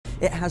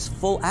it has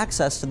full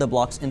access to the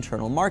bloc's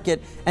internal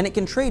market, and it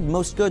can trade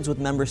most goods with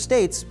member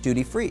states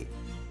duty-free.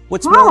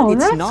 What's more,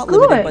 it's not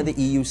limited by the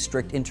EU's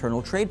strict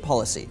internal trade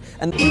policy.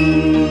 And Hello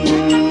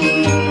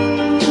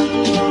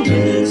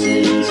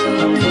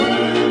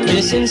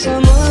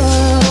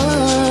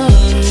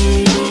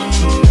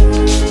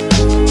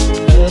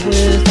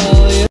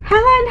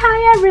and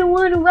hi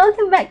everyone,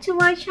 welcome back to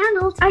my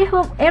channel. I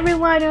hope every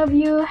one of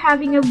you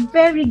having a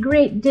very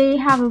great day,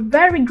 have a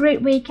very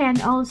great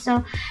weekend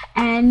also,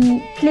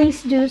 and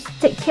please do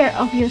take care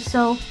of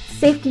yourself,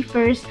 safety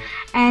first,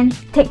 and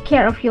take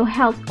care of your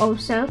health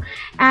also.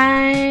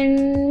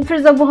 And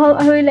first of all,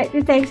 I would like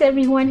to thank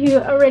everyone who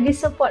already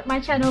support my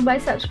channel by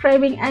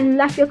subscribing and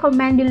left your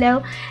comment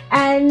below.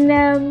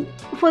 And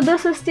for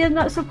those who still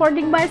not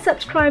supporting by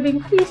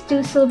subscribing, please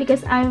do so,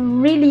 because I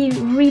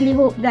really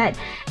hope that,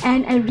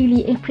 and I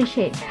really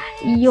appreciate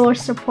your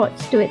support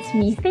towards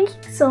me. Thank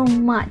you so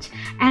much.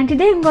 And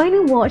today I'm going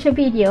to watch a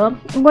video.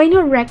 I'm going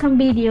to recommend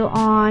video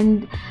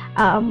on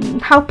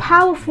how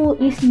powerful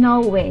is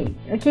Norway,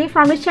 okay,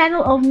 from the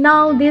channel of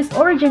Now These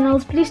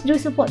Originals. Please do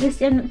support this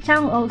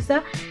channel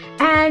also.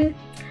 And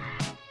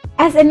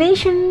as a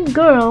nation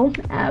girl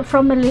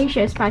from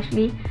Malaysia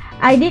especially,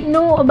 I didn't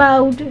know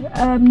about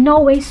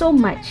Norway so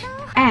much,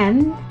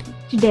 and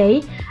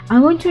today I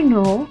want to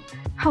know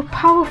how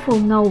powerful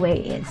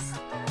Norway is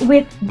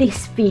with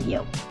this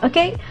video.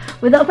 Okay,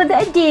 without further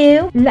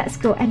ado, let's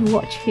go and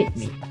watch with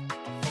me.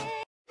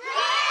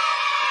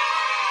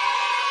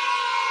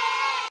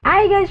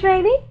 Are you guys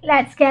ready?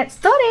 Let's get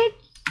started!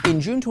 in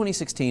June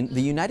 2016,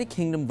 the United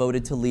Kingdom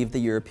voted to leave the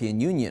European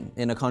Union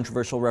in a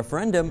controversial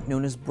referendum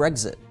known as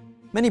Brexit.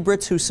 Many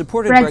Brits who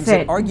supported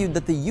Brexit argued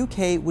that the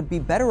UK would be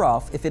better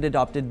off if it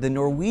adopted the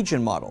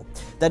Norwegian model,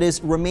 that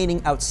is,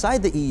 remaining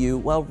outside the EU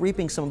while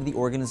reaping some of the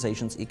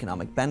organization's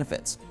economic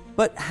benefits.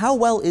 But how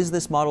well is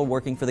this model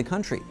working for the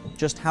country?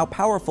 Just how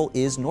powerful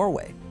is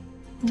Norway?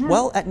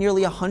 Well, at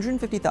nearly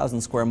 150,000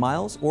 square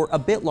miles, or a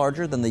bit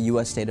larger than the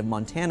US state of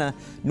Montana,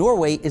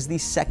 Norway is the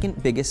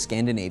second biggest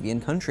Scandinavian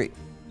country.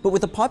 But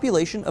with a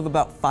population of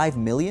about 5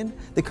 million,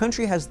 the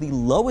country has the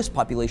lowest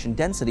population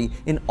density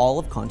in all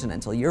of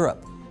continental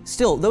Europe.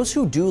 Still, those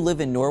who do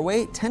live in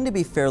Norway tend to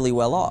be fairly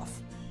well off.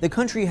 The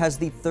country has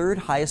the third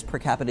highest per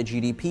capita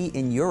GDP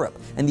in Europe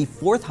and the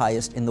fourth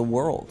highest in the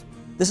world.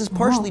 This is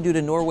partially due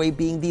to Norway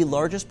being the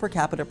largest per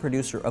capita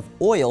producer of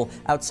oil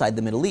outside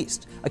the Middle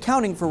East,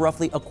 accounting for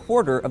roughly a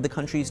quarter of the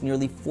country's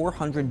nearly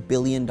 $400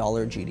 billion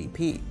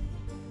GDP.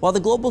 While the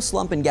global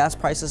slump in gas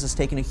prices has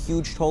taken a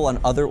huge toll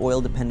on other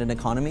oil-dependent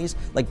economies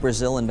like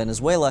Brazil and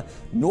Venezuela,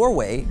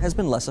 Norway has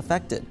been less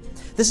affected.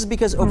 This is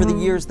because over the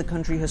years, the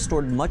country has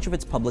stored much of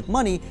its public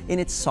money in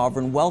its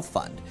sovereign wealth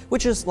fund,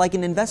 which is like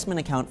an investment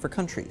account for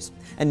countries,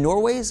 and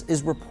Norway's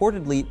is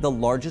reportedly the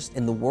largest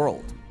in the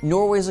world.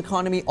 Norway's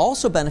economy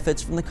also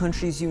benefits from the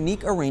country's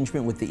unique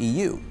arrangement with the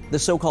EU. The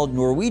so-called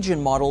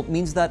Norwegian model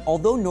means that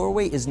although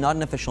Norway is not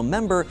an official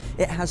member,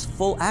 it has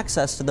full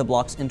access to the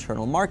bloc's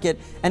internal market,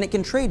 and it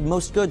can trade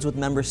most goods with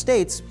member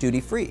states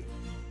duty-free.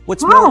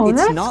 What's more,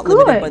 it's not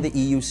limited by the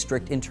EU's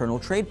strict internal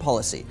trade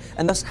policy,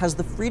 and thus has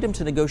the freedom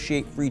to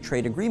negotiate free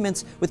trade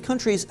agreements with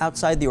countries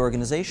outside the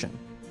organization.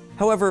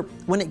 However,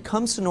 when it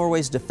comes to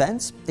Norway's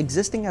defense,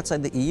 existing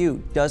outside the EU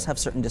does have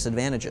certain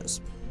disadvantages.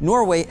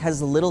 Norway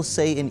has little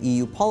say in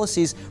EU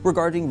policies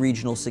regarding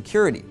regional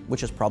security,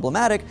 which is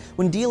problematic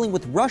when dealing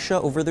with Russia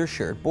over their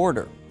shared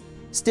border.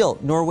 Still,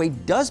 Norway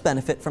does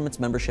benefit from its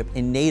membership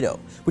in NATO,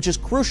 which is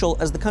crucial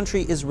as the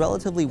country is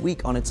relatively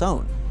weak on its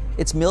own.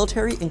 Its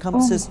military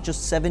encompasses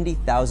just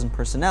 70,000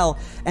 personnel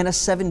and a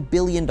 $7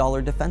 billion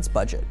defense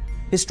budget.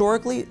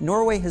 Historically,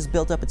 Norway has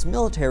built up its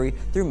military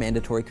through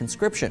mandatory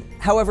conscription.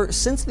 However,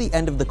 since the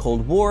end of the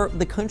Cold War,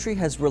 the country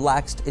has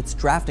relaxed its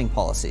drafting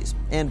policies,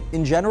 and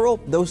in general,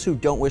 those who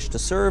don't wish to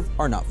serve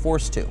are not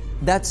forced to.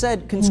 That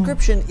said,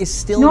 conscription is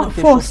still an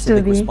official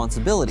civic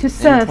responsibility,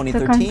 and in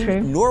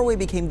 2013, Norway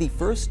became the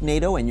first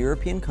NATO and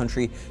European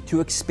country to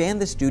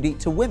expand this duty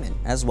to women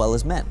as well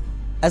as men.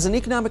 As an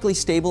economically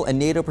stable and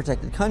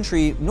NATO-protected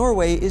country,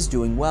 Norway is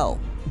doing well.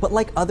 But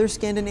like other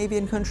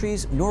Scandinavian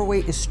countries,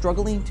 Norway is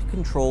struggling to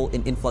control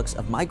an influx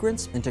of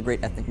migrants,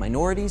 integrate ethnic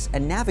minorities,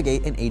 and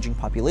navigate an aging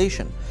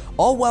population,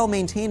 all while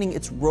maintaining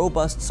its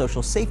robust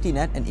social safety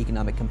net and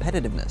economic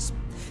competitiveness.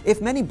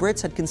 If many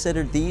Brits had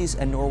considered these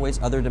and Norway's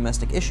other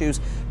domestic issues,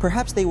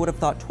 perhaps they would have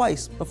thought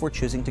twice before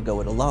choosing to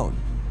go it alone.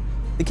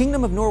 The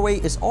Kingdom of Norway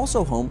is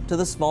also home to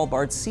the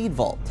Svalbard Seed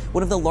Vault,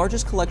 one of the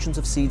largest collections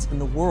of seeds in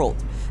the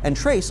world, and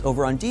Trace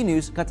over on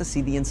D-News got to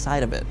see the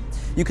inside of it.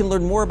 You can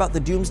learn more about the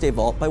Doomsday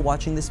Vault by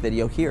watching this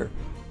video here.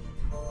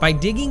 By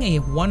digging a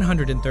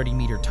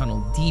 130-meter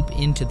tunnel deep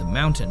into the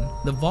mountain,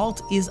 the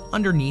vault is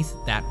underneath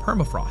that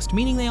permafrost,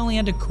 meaning they only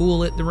had to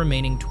cool it the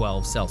remaining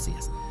 12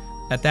 Celsius.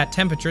 At that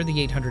temperature,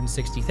 the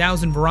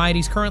 860,000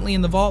 varieties currently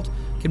in the vault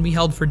can be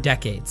held for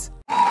decades.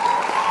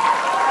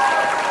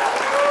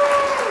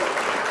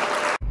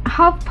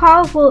 How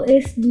powerful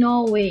is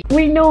Norway?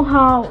 We know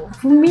how,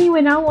 for me,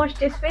 when I watch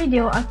this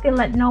video, I feel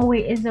like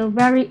Norway is a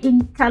very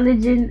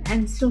intelligent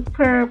and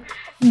superb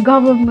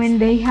government.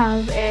 They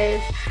have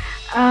is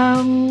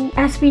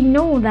as we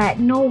know that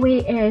Norway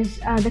is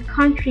the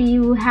country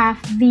who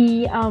have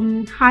the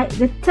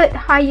third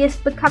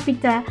highest per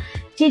capita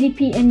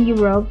GDP in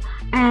Europe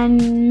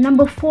and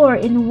number 4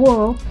 in the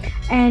world,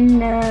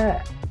 and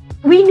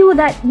we know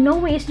that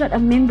Norway is not a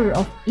member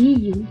of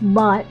EU,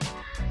 but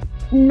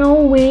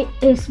Norway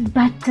is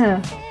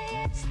better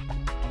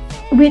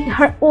with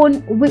her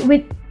own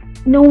with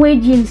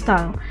Norwegian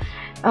style.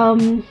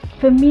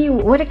 For me,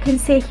 what I can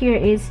say here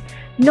is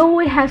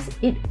Norway has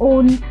its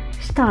own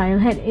style,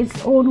 had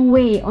its own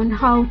way on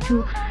how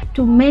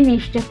to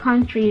manage the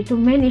country, to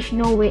manage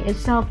Norway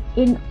itself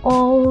in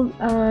all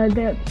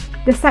the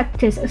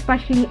sectors,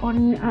 especially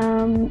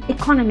on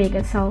economic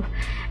itself.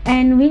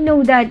 And we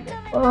know that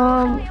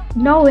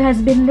Norway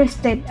has been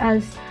listed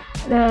as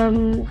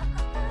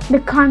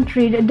the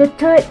country, the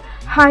third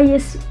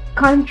highest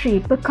country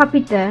per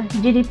capita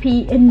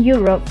GDP in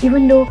Europe,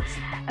 even though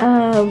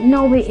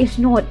Norway is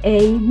not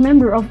a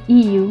member of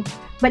EU,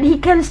 but he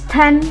can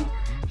stand.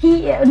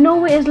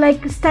 Norway is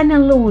like stand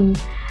alone.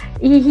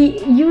 He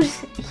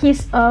used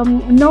his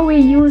Norway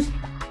used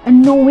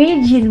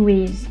Norwegian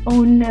ways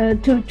on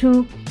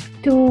to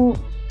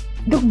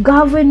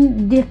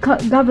govern the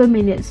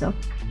government itself,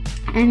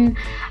 and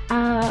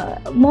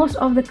most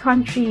of the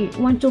country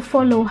want to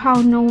follow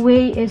how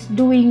Norway is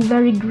doing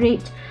very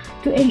great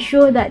to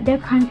ensure that their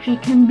country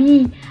can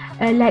be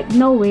like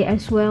Norway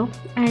as well.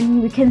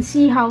 And we can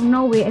see how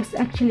Norway is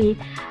actually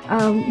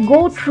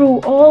go through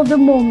all the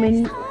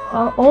moment,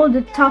 all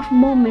the tough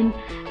moment,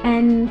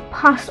 and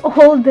pass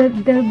all the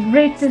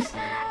greatest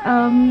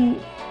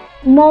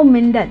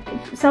moment that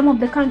some of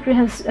the country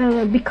has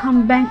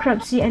become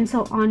bankruptcy and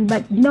so on.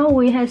 But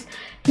Norway has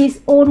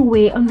his own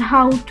way on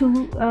how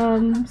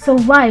to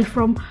survive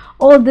from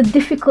all the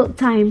difficult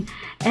time,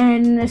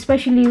 and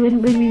especially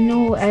when we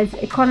know as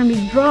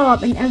economy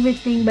drop and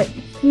everything, but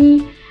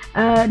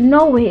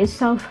Norway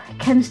itself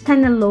can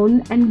stand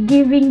alone and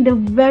giving the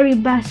very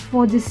best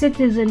for the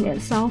citizen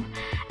itself.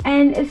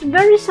 And it's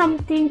very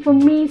something for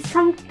me,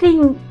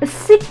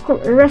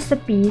 secret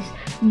recipes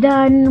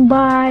done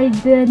by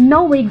the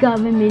Norway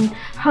government,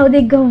 how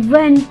they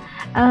govern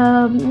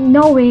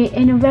Norway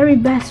in a very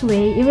best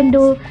way, even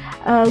though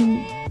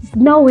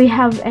Norway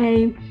have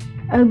a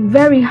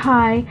very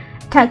high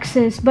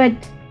taxes, but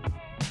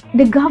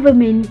the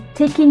government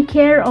taking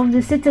care of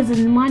the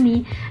citizen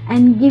money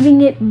and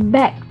giving it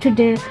back to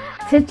the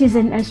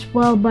citizen as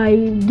well by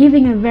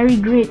giving a very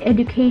great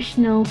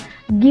educational,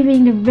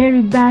 giving the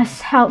very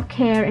best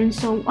healthcare and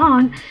so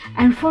on.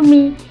 And for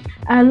me,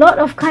 a lot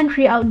of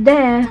country out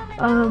there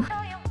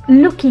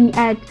looking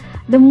at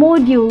the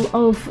module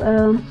of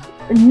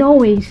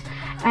Norway's,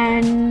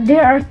 and they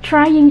are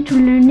trying to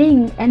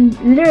learn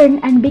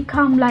and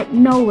become like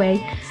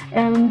Norway.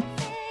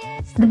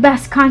 The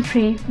best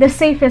country, the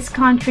safest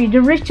country,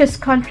 the richest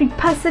country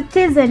per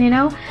citizen, you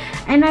know.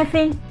 And I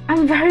think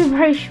I'm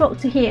very shocked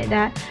to hear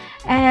that.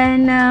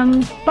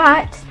 And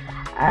but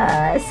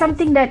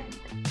something that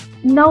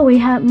Norway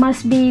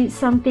must be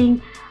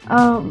something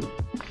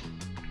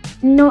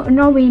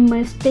Norway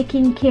must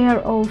taking care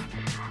of.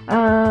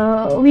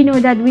 We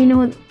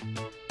know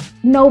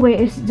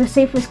Norway is the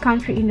safest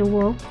country in the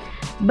world,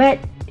 but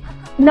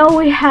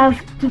Norway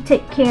have to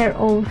take care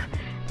of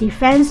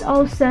defense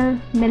also,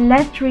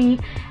 military,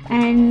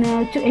 and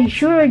to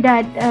ensure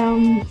that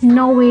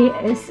Norway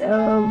is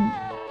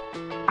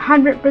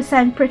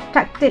 100%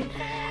 protected.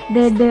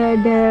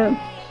 The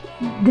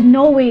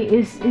Norway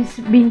is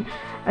being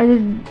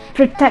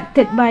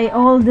protected by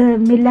all the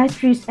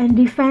militaries and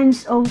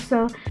defense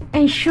also.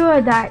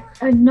 Ensure that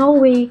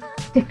Norway,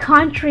 the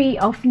country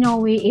of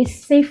Norway,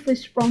 is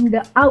safest from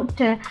the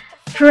outer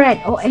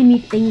threat or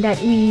anything that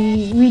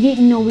we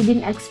didn't know, we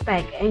didn't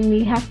expect. And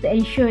we have to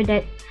ensure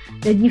that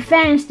the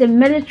defense, the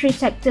military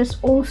sectors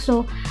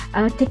also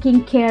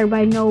taken care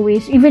by Norway,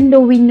 even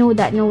though we know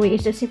that Norway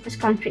is the safest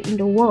country in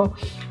the world.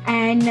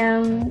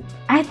 And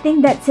I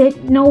think that's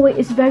it. Norway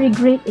is very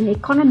great in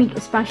economic,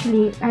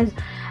 especially as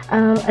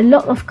a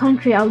lot of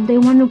country out there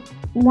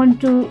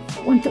want to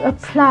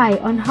apply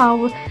on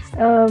how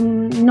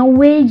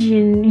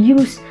Norwegian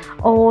use,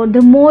 or the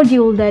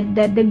module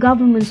that the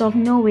governments of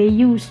Norway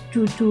use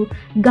to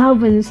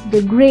govern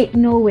the great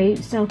Norway.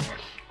 So,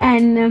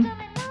 and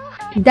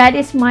that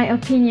is my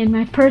opinion,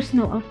 my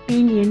personal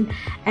opinion.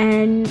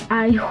 And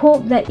I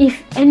hope that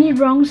if anything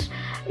wrongs,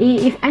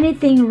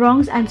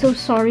 I'm so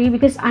sorry,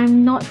 because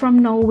I'm not from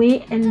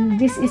Norway and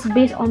this is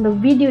based on the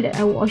video that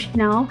I watched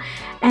now.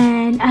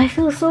 And I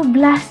feel so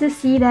blessed to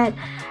see that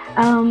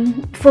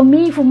for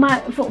my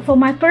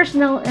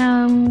personal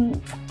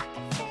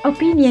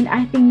opinion,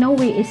 I think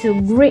Norway is a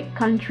great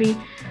country,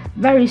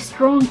 very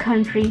strong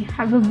country,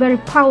 have a very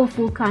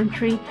powerful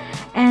country,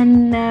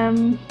 and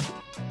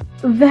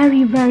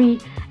very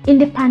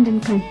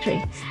independent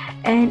country.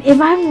 And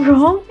if I'm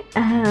wrong,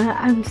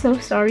 I'm so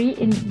sorry,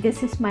 and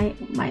this is my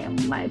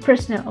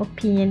personal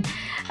opinion.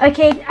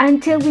 Okay,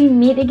 until we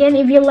meet again,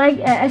 if you like,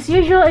 as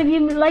usual, if you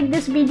like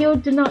this video,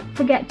 do not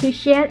forget to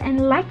share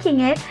and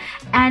liking it,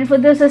 And for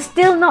those who are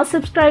still not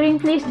subscribing,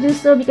 please do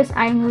so, because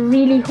I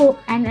really hope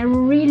and I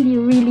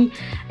really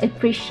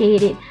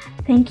appreciate it.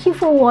 Thank you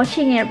for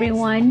watching,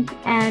 everyone,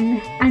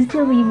 and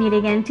until we meet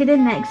again to the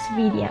next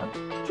video.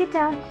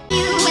 Ta-ta!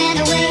 You went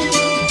away.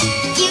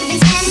 You've been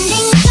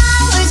spending